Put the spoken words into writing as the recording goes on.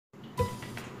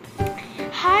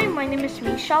Hi, my name is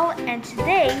Michelle, and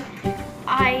today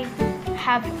I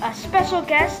have a special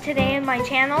guest today in my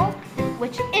channel,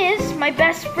 which is my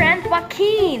best friend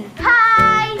Joaquin.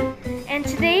 Hi! And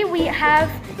today we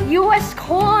have US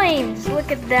coins.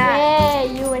 Look at that.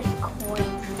 Yeah, US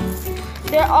coins.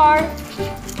 There are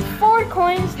 4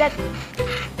 coins that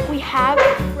we have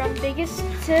from biggest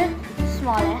to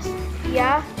Smallest.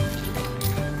 yeah.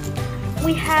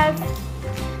 We have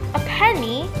a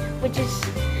penny, which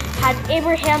had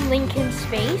Abraham Lincoln's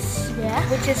face, Yeah.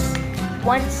 which is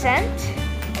 1 cent.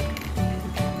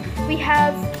 We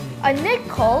have a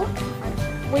nickel,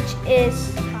 which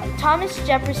is Thomas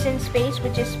Jefferson's face,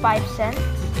 which is 5 cents.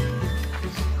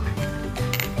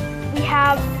 We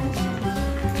have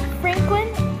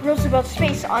Franklin Roosevelt's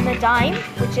face on a dime,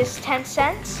 which is 10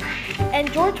 cents.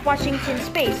 And George Washington's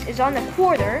face is on a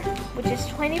quarter, which is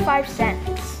 25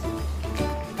 cents.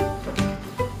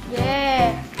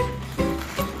 Yeah.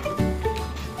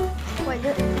 Wait,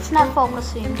 it's not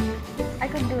focusing. I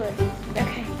could do it.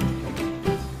 Okay.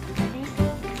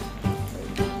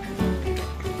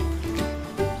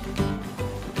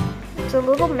 It's a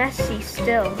little messy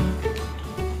still.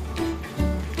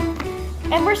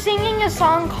 And we're singing a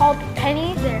song called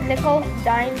Penny, Nickel,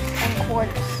 Dime, and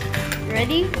Quarters.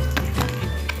 Ready?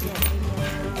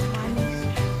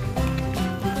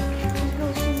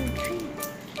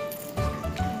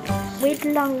 Wait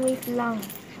lang, wait lang.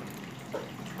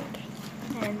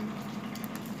 Okay.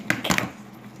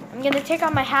 I'm gonna take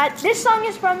off my hat. This song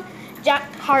is from Jack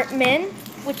Hartman,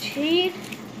 which he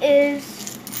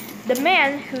is the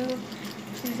man who...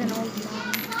 He's an old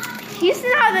man. He's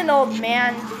not an old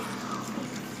man.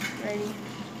 Ready?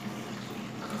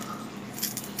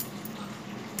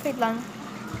 Wait lang.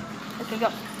 Okay, go.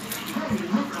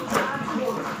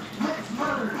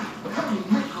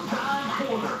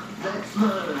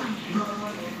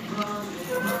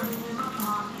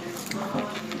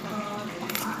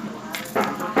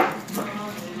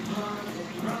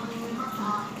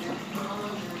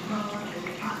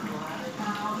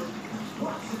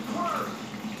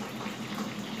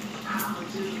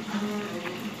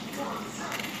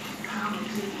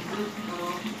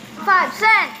 $5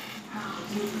 cents.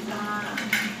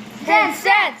 10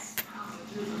 cents.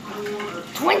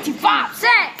 25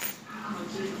 cents.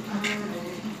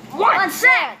 1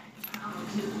 cent.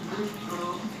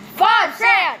 5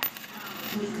 cents.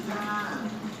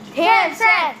 10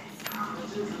 cents.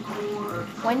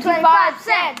 25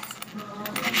 cents.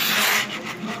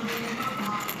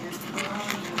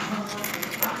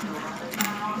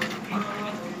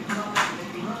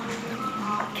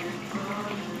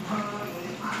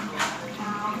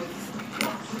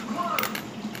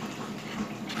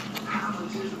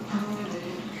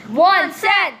 $1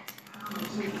 cent.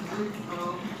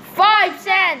 5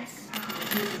 cents.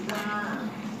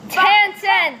 10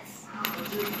 cents.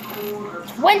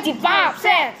 25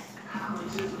 cents.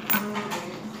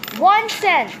 1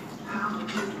 cent.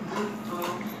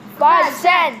 5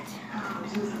 cents.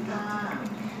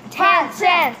 10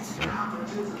 cents.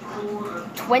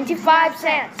 25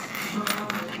 cents.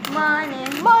 Money.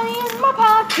 Money in my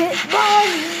pocket.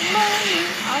 Money, money.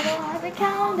 I don't have to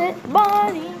count it.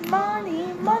 Money,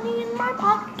 money, money in my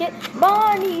pocket.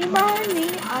 Money, money.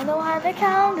 I don't have to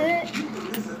count it.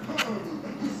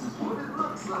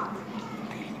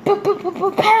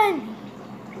 Penny.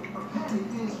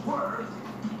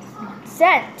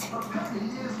 Cent.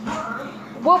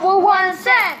 1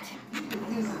 cent.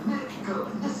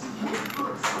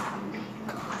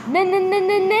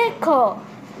 Nickel.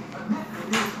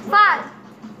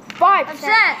 5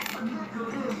 cents.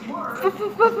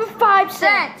 5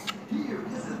 cents.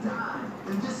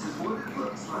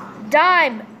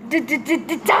 Dime.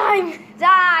 Dime.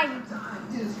 Dime.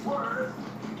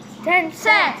 10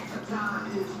 cents.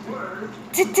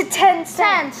 10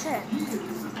 cents.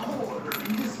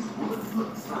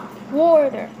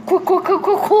 Quarter.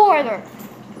 Quarter.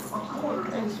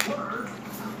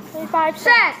 25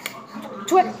 cents.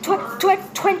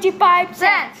 25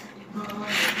 cents.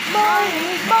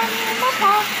 Money, money in my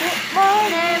pocket.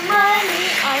 Money, money.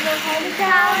 I know how to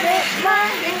count it.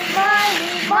 Money, money,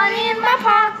 money in my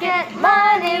pocket.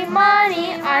 Money,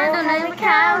 money. I know how to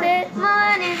count it.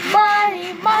 Money.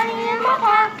 Money, money in my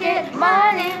pocket.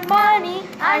 Money, money.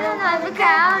 I don't have to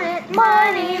count it.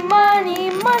 Money, money,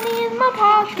 money in my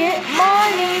pocket.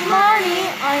 Money,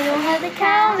 money. I know how to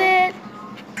count it.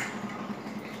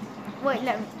 Wait,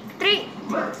 let me. 3.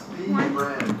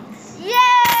 Yay!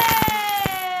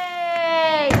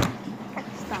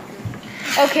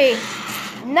 Okay,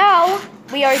 now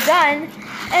we are done.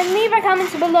 And leave a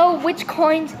comment below which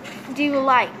coins do you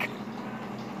like.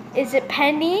 Is it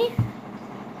penny?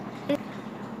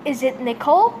 Is it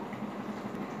nickel?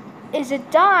 Is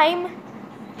it dime?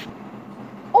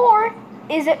 Or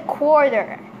is it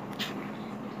quarter?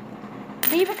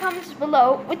 Leave a comment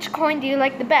below. Which coin do you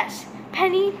like the best?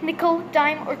 Penny, nickel,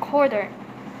 dime, or quarter?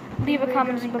 Leave a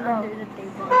comment below. Under the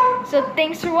table. So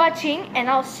thanks for watching, and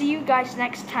I'll see you guys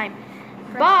next time.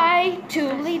 Bye.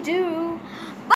 Toodly doo.